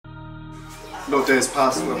Not days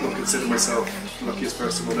past where I've not considered myself the luckiest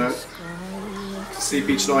person on earth. To sleep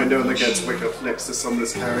each night knowing I get to wake up next to someone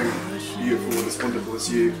as caring, beautiful and as wonderful as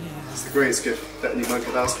you, it's the greatest gift that any man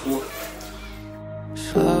could ask for.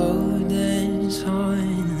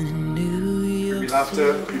 You bring me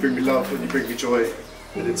laughter, you bring me love, and you bring me joy.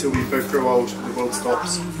 And until we both grow old and the world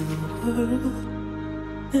stops.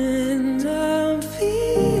 And I'm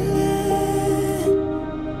feeling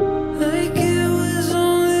like it was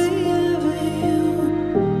only ever you.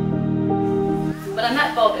 When I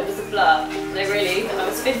met Bob, it was a blur. No, really. I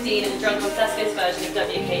was 15 and drunk on Tesco's version of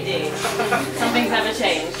WKD. Some things never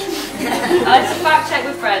changed. I had to fact check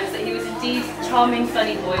with friends that he was indeed a charming,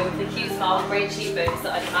 funny boy with the cute smile and great cheekbones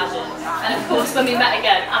that I'd imagined. And of course, when we met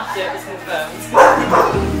again, after it was confirmed.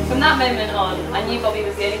 From that moment on, I knew Bobby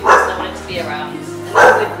was the only person I wanted to be around, and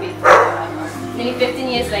that would be forever. Nearly 15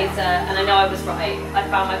 years later, and I know I was right, I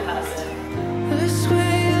found my person. This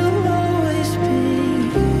way you'll always be.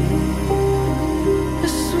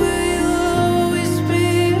 This way you'll always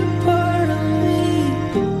be a part of me.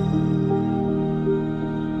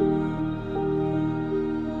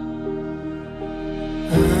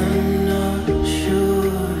 I'm not sure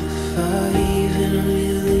if I even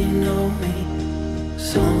really know me.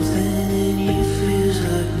 Something in you feels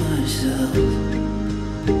like myself.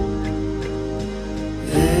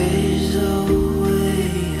 There's a way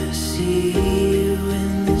I see you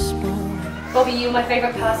in this moment. Bobby, you were my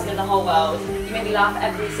favourite person in the whole world. You make me laugh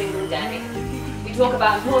every single day. We talk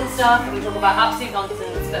about important stuff and we talk about absolute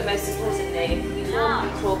nonsense, but most importantly, we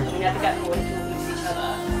talk and we never get bored of talking to each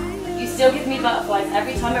other. You still give me butterflies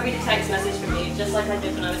every time I read a text message from you, just like I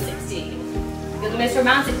did when I was 16. You're the most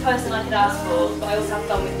romantic person I could ask for, but I also have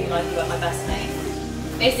fun with you like you are my best mate.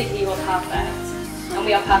 Basically, you are perfect, and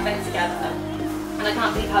we are perfect together. And I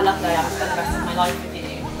can't believe how lucky I am to spend the rest of my life with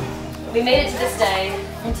you. We made it to this day,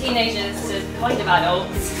 from teenagers to kind of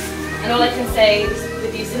adults, and all I can say is,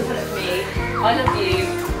 with you still in front of me, I love you,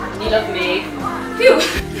 and you love me. Phew!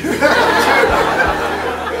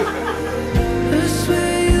 This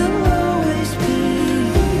way you'll always be.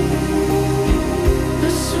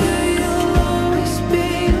 This way you'll always be.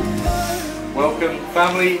 Welcome,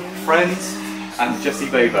 family, friends, and Jessie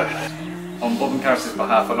Baber. On Bob and Carys'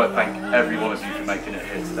 behalf, I'd like to thank every one of you for making it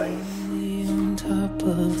here today. On top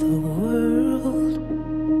of the world.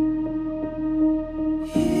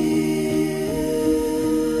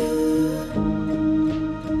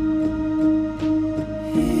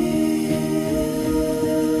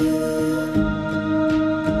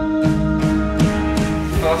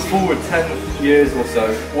 Fast forward 10 years or so,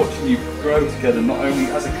 watching you grow together not only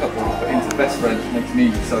as a couple, but into best friends makes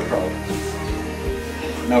me so proud.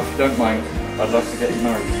 Now, if you don't mind, I'd love to get you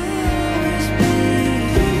married.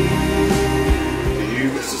 Do you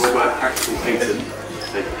swear Axel Payton,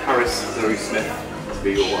 take Carys Zoe Smith to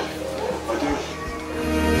be your wife? I do.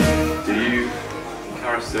 Do you,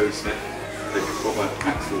 Carys Zoe Smith, take Robert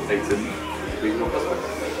Axel Payton to be your husband?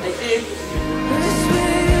 I do.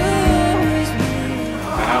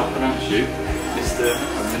 And I'll pronounce you Mr.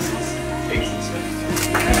 and Mrs. Payton Smith.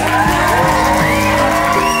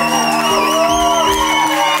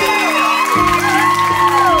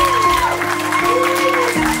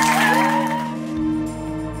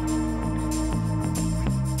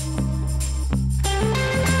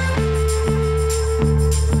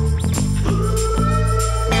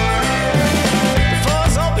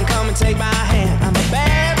 Take my hand, I'm a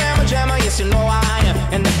bad rammer jammer, yes you know I am.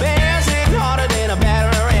 And the band's hitting harder than a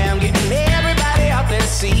battering ram, getting everybody out there to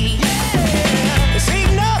see. Yeah. This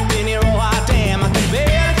ain't nothing here, oh hot damn. I can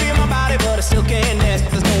barely feel my body, but I still can't dance.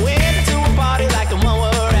 There's no end to a party like the one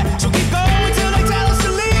we're at. So keep going till they tell us to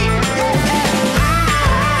leave.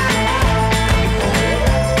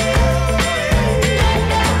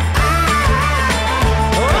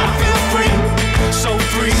 I feel free, so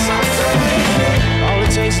free. All it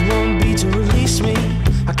takes is one beat to release me.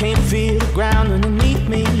 I can't feel the ground underneath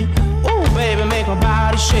me. Ooh, baby, make my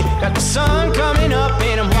body shake. Got the sun coming